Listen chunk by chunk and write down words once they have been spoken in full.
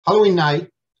Halloween night,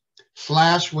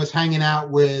 Slash was hanging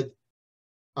out with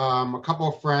a couple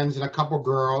of friends and a couple of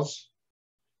girls,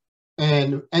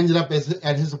 and ended up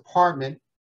at his apartment.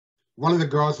 One of the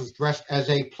girls was dressed as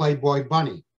a Playboy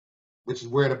bunny, which is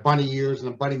where the bunny ears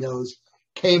and the bunny nose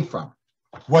came from.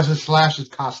 Wasn't Slash's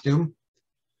costume.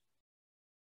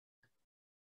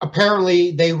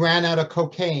 Apparently, they ran out of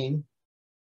cocaine,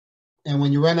 and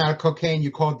when you ran out of cocaine,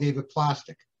 you called David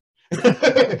Plastic.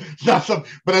 It's not some,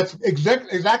 but it's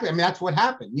exactly. I mean, that's what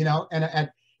happened, you know.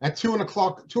 And at 2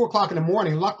 o'clock in the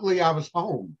morning, luckily I was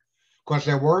home. Of course,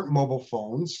 there weren't mobile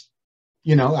phones.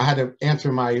 You know, I had to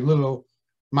answer my little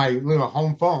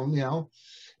home phone, you know,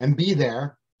 and be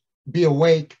there, be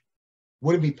awake.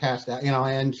 Would it be past that, you know?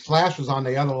 And Slash was on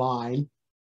the other line,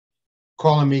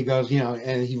 calling me. Goes, you know,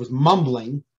 and he was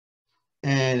mumbling,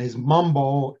 and his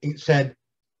mumble said,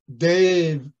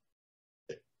 "Dave,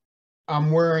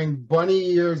 I'm wearing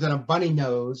bunny ears and a bunny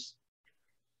nose,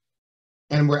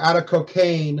 and we're out of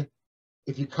cocaine.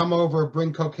 If you come over,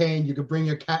 bring cocaine. You could bring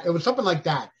your cat." It was something like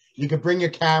that. You could bring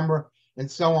your camera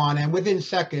and so on. And within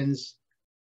seconds,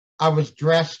 I was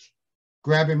dressed,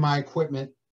 grabbing my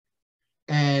equipment,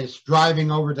 and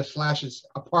driving over to Slash's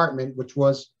apartment, which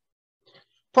was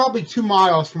probably 2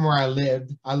 miles from where I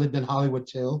lived. I lived in Hollywood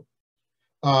too.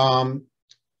 Um,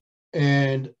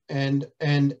 and when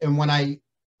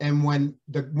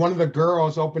one of the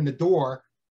girls opened the door,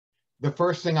 the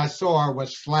first thing I saw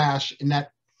was Slash. In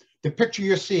that, the picture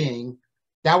you're seeing,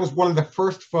 that was one of the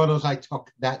first photos I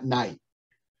took that night.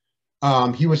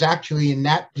 He was actually in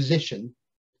that position,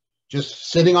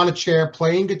 just sitting on a chair,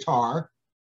 playing guitar,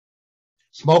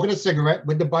 smoking a cigarette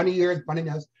with the bunny ears, bunny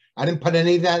nose. I didn't put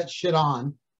any of that shit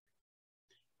on.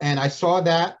 And I saw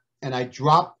that, and I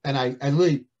dropped, and I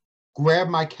literally grabbed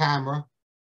my camera,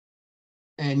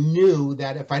 and knew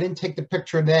that if I didn't take the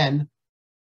picture then,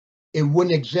 it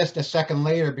wouldn't exist a second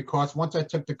later, because once I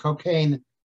took the cocaine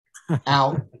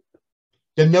out,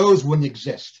 the nose wouldn't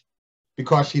exist,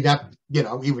 because he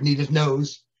would need his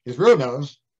nose, his real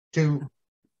nose, to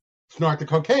snort the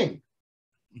cocaine.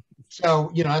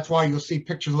 So, you know, that's why you'll see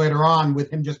pictures later on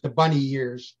with him just the bunny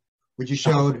ears, which he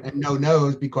showed, and no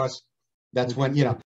nose, because that's when, you know,